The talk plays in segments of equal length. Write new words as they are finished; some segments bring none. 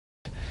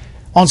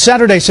On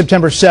Saturday,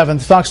 September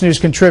 7th, Fox News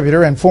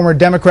contributor and former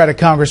Democratic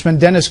Congressman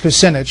Dennis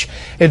Kucinich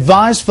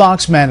advised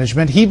Fox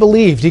management he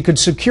believed he could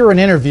secure an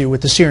interview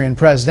with the Syrian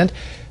president,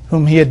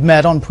 whom he had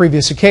met on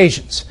previous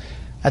occasions.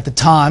 At the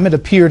time, it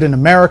appeared an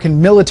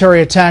American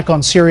military attack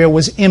on Syria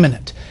was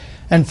imminent,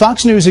 and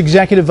Fox News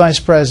Executive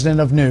Vice President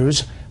of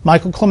News,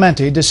 Michael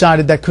Clementi,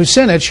 decided that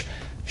Kucinich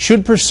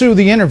should pursue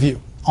the interview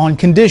on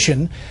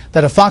condition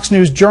that a Fox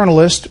News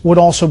journalist would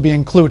also be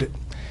included.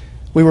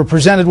 We were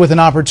presented with an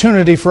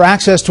opportunity for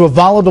access to a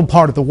volatile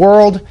part of the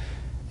world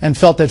and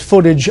felt that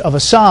footage of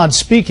Assad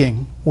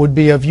speaking would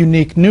be of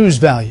unique news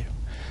value.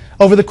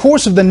 Over the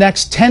course of the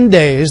next 10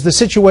 days, the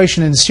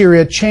situation in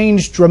Syria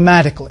changed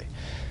dramatically.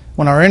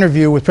 When our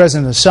interview with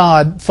President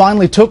Assad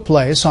finally took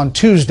place on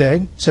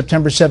Tuesday,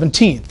 September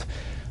 17th,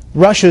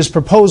 Russia's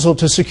proposal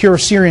to secure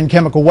Syrian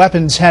chemical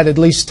weapons had, at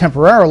least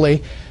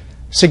temporarily,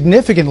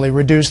 significantly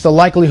reduced the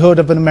likelihood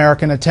of an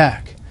American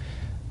attack.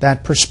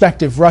 That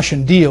prospective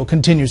Russian deal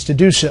continues to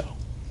do so.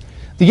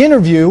 The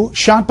interview,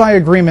 shot by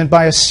agreement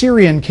by a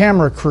Syrian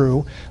camera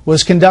crew,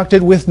 was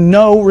conducted with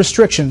no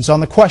restrictions on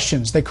the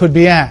questions that could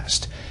be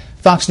asked.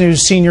 Fox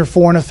News senior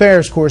foreign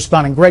affairs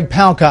correspondent Greg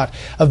Palkot,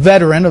 a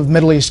veteran of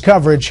Middle East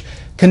coverage,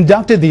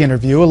 conducted the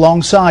interview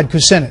alongside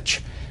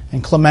Kucinich,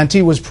 and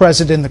Clementi was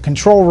present in the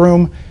control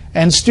room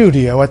and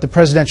studio at the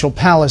presidential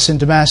palace in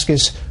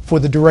Damascus for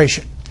the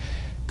duration.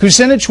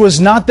 Kucinich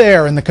was not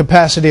there in the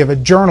capacity of a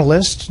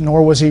journalist,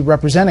 nor was he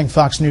representing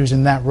Fox News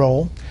in that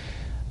role.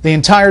 The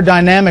entire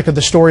dynamic of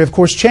the story, of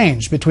course,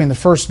 changed between the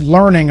first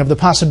learning of the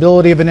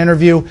possibility of an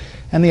interview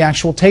and the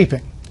actual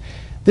taping.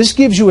 This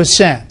gives you a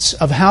sense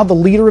of how the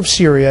leader of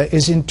Syria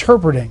is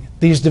interpreting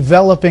these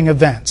developing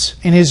events.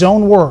 In his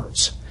own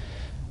words,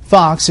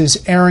 Fox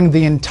is airing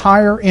the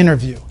entire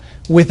interview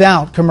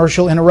without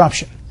commercial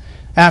interruption.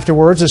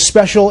 Afterwards, a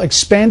special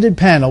expanded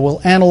panel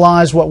will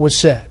analyze what was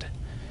said.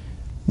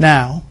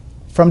 Now,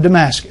 from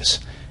Damascus,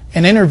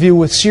 an interview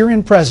with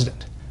Syrian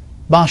President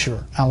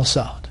Bashar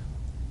al-Assad.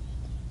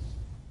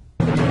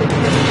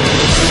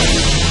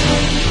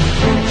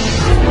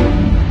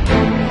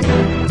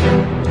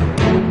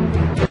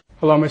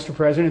 Hello, Mr.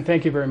 President.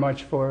 Thank you very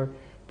much for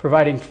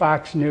providing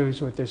Fox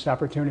News with this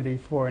opportunity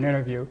for an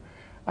interview.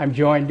 I'm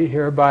joined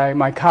here by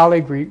my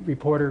colleague,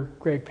 reporter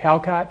Greg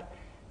Palkot,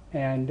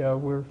 and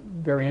we're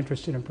very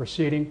interested in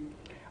proceeding.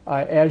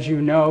 As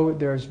you know,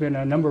 there's been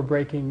a number of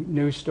breaking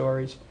news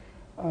stories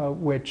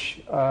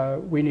which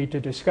we need to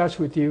discuss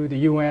with you. The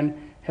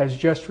UN has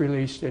just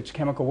released its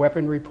chemical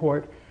weapon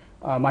report.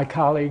 My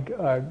colleague,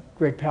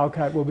 Greg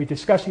Palkot, will be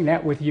discussing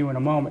that with you in a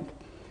moment.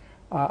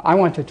 I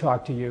want to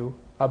talk to you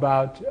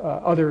about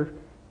other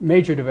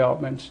major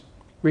developments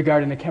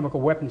regarding the chemical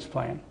weapons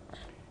plan,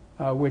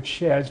 which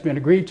has been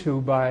agreed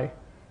to by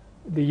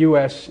the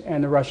US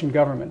and the Russian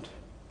government.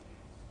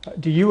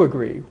 Do you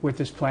agree with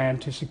this plan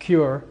to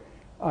secure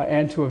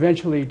and to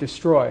eventually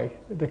destroy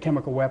the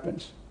chemical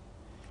weapons?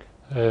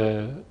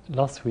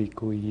 Last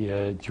week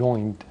we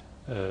joined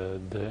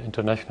the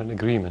international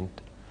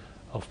agreement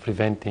of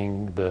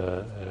preventing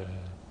the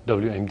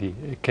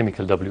WMD,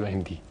 chemical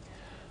WMD.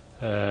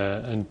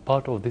 And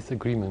part of this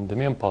agreement, the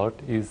main part,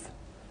 is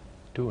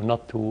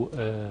not to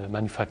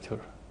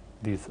manufacture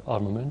these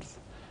armaments,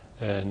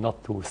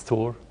 not to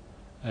store,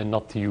 and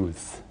not to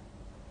use,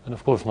 and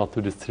of course not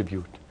to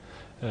distribute.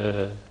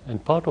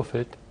 And part of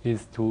it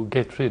is to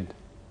get rid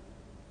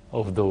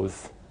of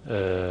those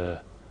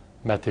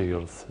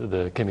materials,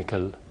 the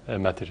chemical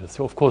materials.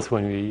 So of course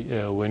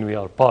when we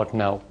are part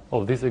now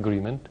of this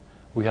agreement,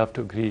 we have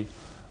to agree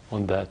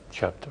on that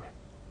chapter.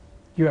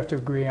 You have to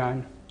agree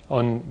on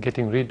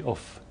getting rid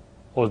of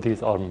all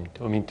these armaments,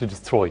 I mean to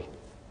destroy.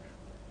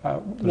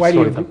 Why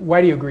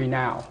do you agree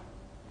now?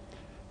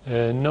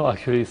 No,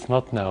 actually it's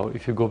not now.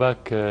 If you go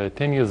back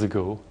 10 years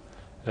ago,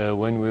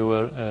 when we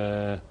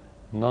were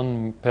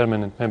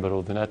non-permanent member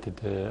of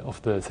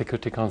the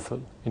Security Council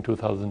in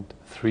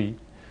 2003,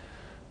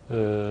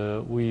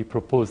 we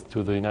proposed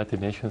to the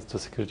United Nations, to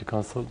Security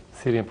Council,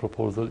 Syrian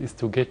proposal is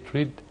to get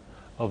rid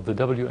of the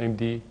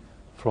WMD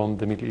from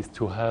the Middle East,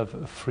 to have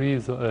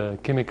a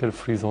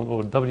chemical-free zone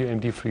or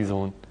WMD-free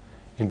zone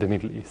in the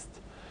Middle East.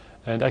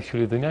 And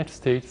actually the United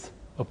States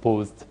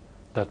opposed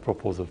that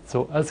proposal.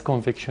 So as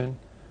conviction,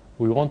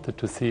 we wanted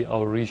to see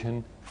our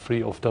region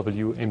free of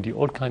WMD,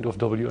 all kind of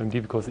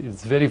WMD, because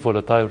it's a very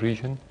volatile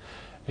region.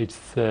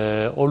 It's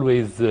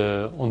always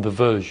on the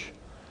verge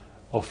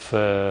of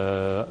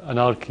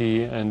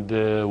anarchy and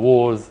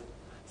wars.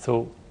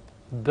 So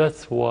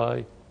that's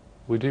why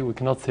we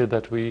cannot say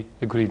that we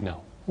agreed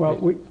now. Well,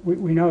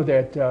 we know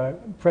that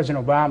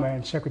President Obama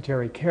and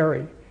Secretary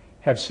Kerry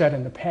have said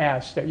in the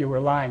past that you were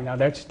lying. Now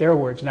that's their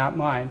words, not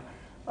mine,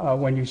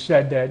 when you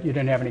said that you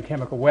didn't have any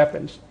chemical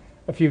weapons.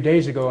 A few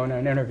days ago in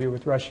an interview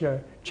with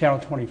Russia, Channel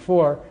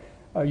 24,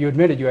 you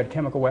admitted you had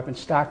chemical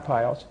weapons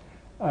stockpiles.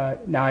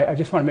 Now I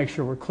just want to make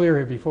sure we're clear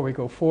here before we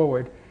go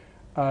forward.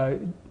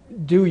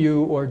 Do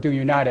you or do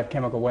you not have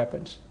chemical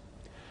weapons?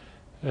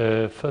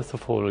 First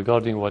of all,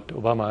 regarding what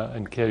Obama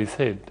and Kerry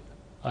said,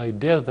 I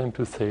dare them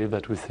to say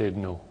that we said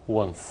no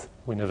once.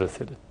 We never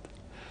said it.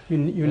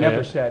 You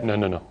never said.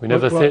 No. We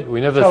never said.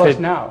 Tell us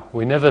now.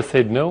 We never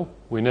said no.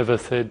 We never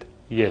said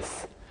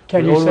yes.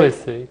 Can we you always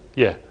say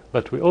yeah,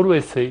 but we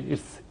always say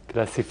it's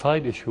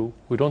classified issue.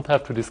 We don't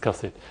have to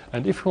discuss it.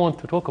 And if we want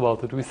to talk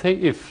about it, we say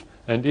if.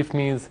 And if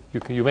means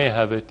you may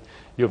have it,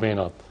 you may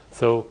not.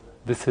 So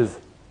this is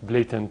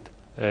blatant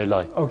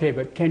lie. Okay,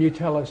 but can you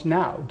tell us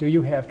now? Do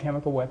you have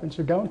chemical weapons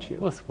or don't you?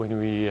 Yes, when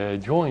we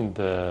joined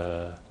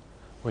the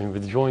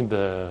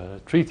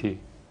treaty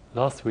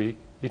last week,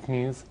 it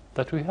means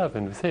that we have,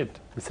 and we said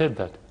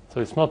that.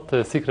 So it's not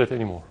a secret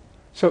anymore.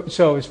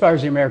 So as far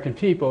as the American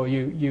people,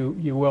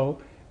 you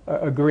will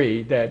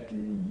agree that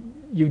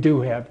you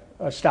do have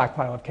a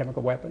stockpile of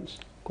chemical weapons.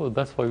 Of course,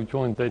 that's why we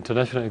joined the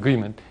international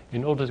agreement,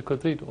 in order to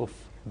get rid of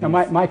these. Now,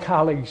 my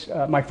colleagues,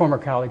 my former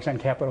colleagues on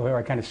Capitol Hill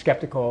are kind of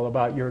skeptical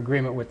about your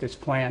agreement with this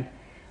plan.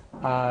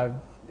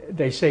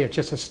 They say it's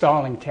just a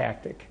stalling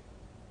tactic.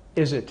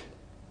 Is it?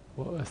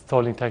 Well, a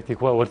stalling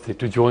tactic, what's it,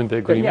 to join the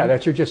agreement? Yeah,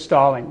 that you're just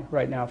stalling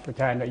right now for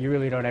time, that you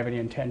really don't have any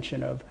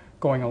intention of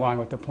going along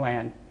with the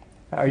plan.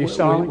 Are you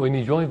stalling? When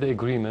you join the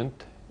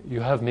agreement, you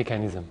have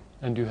mechanism,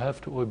 and you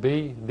have to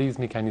obey these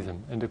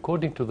mechanisms. And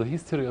according to the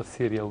history of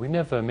Syria, we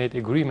never made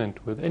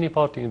agreement with any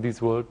party in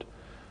this world,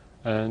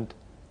 and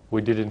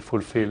we didn't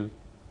fulfill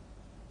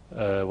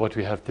what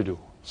we have to do,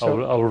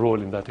 our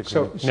role in that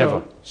agreement.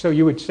 Never. So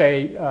you would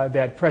say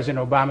that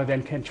President Obama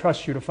then can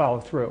trust you to follow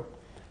through?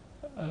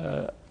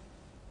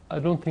 I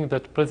don't think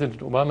that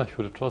President Obama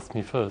should trust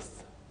me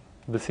first.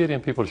 The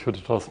Syrian people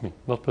should trust me,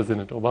 not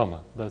President Obama.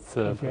 That's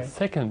okay.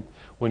 Second,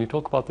 when you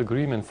talk about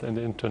agreements and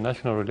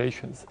international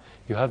relations,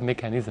 you have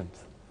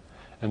mechanisms.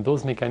 And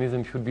those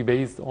mechanisms should be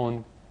based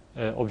on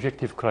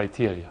objective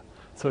criteria.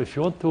 So if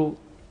you want to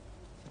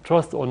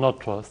trust or not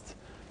trust,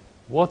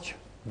 watch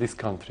this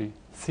country,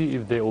 see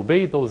if they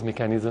obey those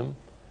mechanisms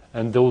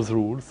and those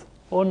rules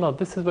or not.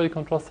 This is where you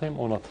can trust him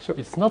or not. So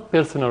it's not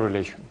personal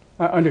relation.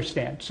 I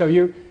understand. So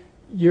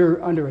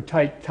you're under a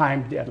tight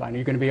time deadline. Are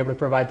you going to be able to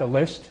provide the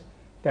list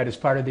that is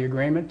part of the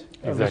agreement?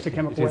 Exactly. A list of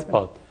chemical weapons?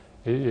 Part.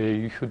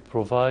 You should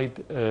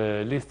provide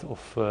a list of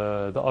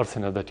the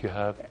arsenal that you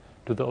have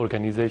to the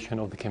organization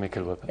of the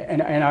chemical weapons.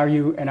 And are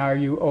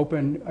you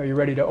open? Are you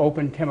ready to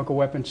open chemical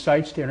weapons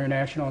sites to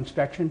international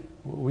inspection?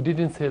 We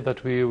didn't say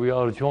that we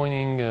are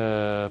joining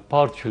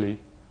partially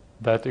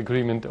that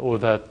agreement or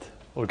that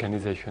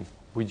organization.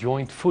 We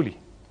joined fully.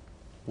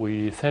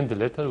 We sent the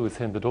letter, we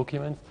sent the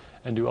documents,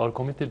 and we are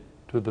committed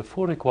to the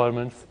full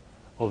requirements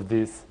of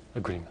this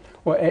agreement.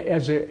 Well,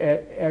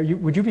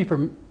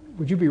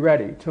 would you be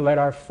ready to let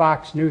our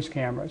Fox News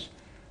cameras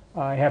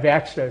have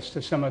access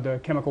to some of the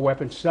chemical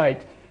weapons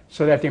site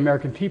so that the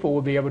American people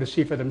will be able to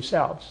see for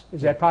themselves?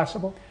 Is that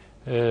possible?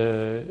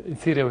 In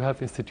Syria, we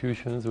have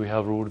institutions, we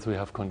have rules, we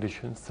have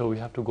conditions. So we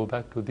have to go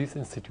back to this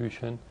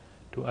institution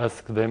to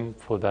ask them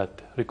for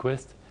that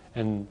request.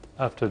 And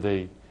after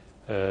they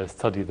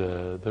study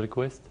the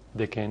request,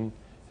 they can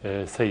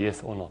say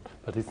yes or not.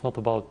 But it's not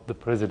about the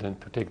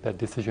president to take that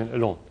decision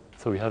alone.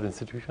 So we have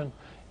institution.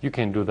 You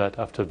can do that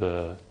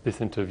after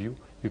this interview.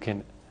 You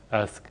can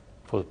ask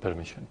for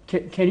permission.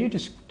 Can you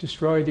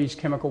destroy these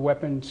chemical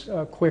weapons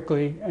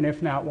quickly? And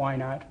if not, why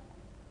not?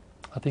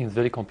 I think it's a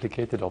very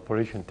complicated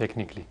operation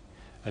technically,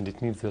 and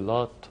it needs a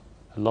lot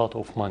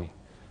of money.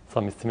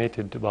 Some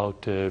estimated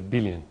about $1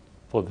 billion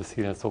for the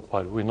Syrian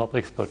stockpile. We're not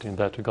expert in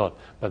that regard,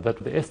 but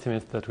that's the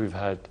estimates that we've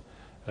had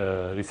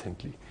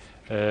recently.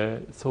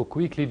 So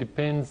quickly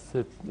depends.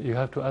 You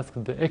have to ask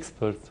the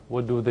experts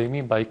what do they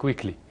mean by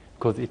quickly,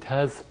 because it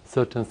has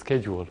certain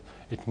schedule.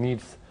 It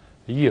needs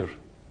a year,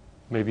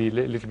 maybe a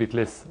little bit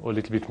less or a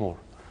little bit more.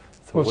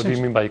 So well, what do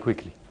you mean by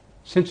quickly?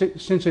 Since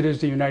it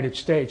is the United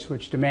States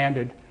which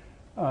demanded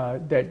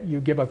that you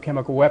give up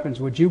chemical weapons,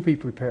 would you be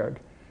prepared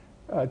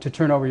to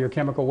turn over your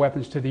chemical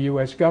weapons to the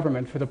U.S.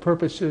 government for the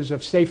purposes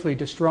of safely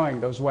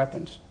destroying those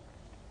weapons?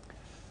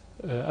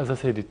 As I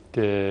said,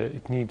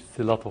 it needs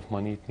a lot of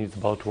money. It needs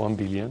about $1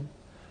 billion.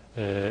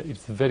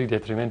 It's very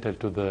detrimental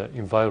to the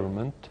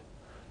environment.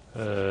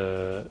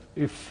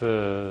 If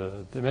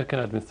the American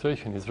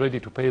administration is ready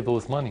to pay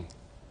those money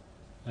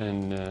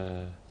and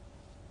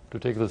to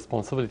take the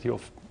responsibility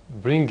of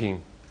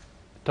bringing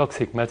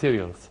toxic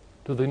materials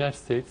to the United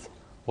States,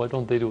 why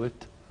don't they do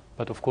it?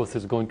 But of course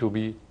it's going to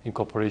be in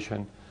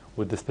cooperation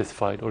with the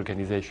specified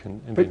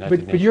organization in the United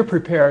Nations. But you're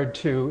prepared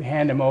to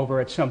hand them over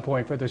at some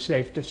point for the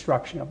safe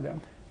destruction of them?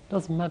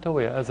 Doesn't matter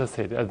where, as I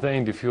said. At the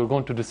end, if you're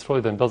going to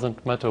destroy them,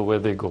 doesn't matter where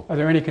they go. Are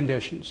there any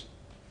conditions?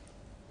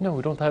 No,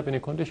 we don't have any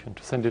condition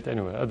to send it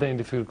anywhere. At the end,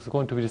 if it's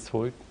going to be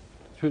destroyed,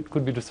 it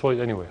could be destroyed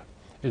anywhere.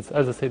 It's,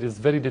 as I said, it's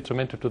very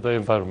detrimental to the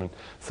environment.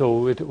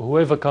 So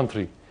whoever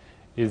country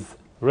is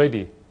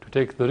ready to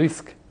take the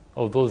risk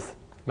of those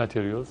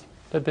materials,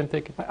 let them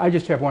take it. I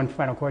just have one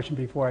final question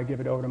before I give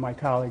it over to my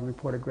colleague,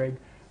 reporter Greg.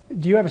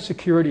 Do you have a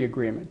security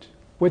agreement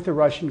with the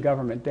Russian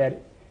government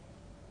that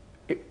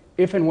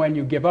if and when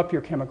you give up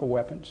your chemical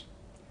weapons,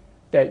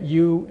 that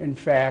you, in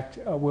fact,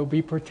 will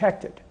be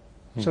protected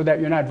so that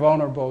you're not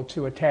vulnerable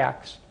to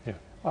attacks?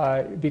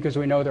 Yeah. Because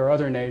we know there are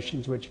other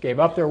nations which gave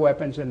up their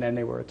weapons and then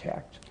they were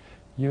attacked.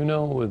 You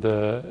know,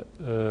 the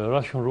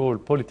Russian role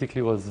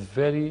politically was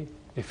very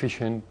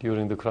efficient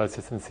during the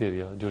crisis in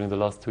Syria, during the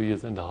last 2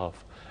 years and a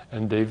half.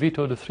 And they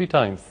vetoed 3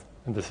 times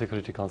in the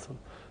Security Council.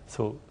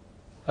 So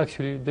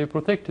actually they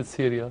protected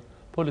Syria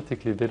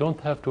politically. They don't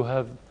have to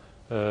have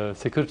a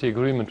security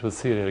agreement with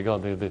Syria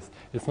regarding this.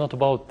 It's not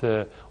about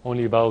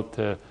only about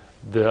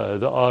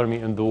the army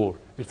and the war.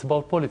 It's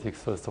about politics,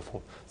 first of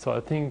all. So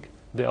I think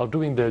they are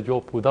doing their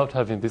job without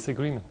having this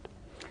agreement.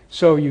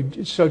 So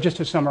just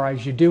to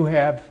summarize, you do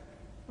have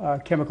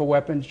chemical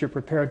weapons. You're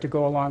prepared to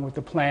go along with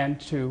the plan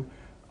to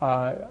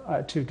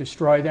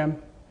destroy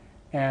them,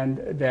 and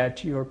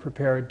that you're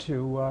prepared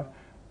to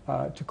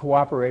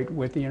cooperate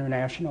with the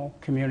international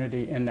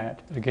community in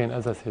that. Again,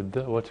 as I said,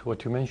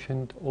 what you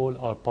mentioned, all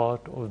are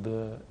part of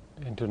the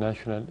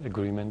international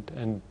agreement,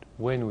 and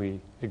when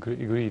we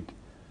agreed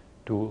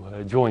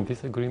to join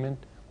this agreement,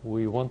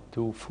 we want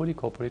to fully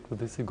cooperate with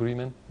this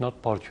agreement,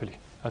 not partially.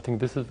 I think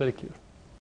this is very clear.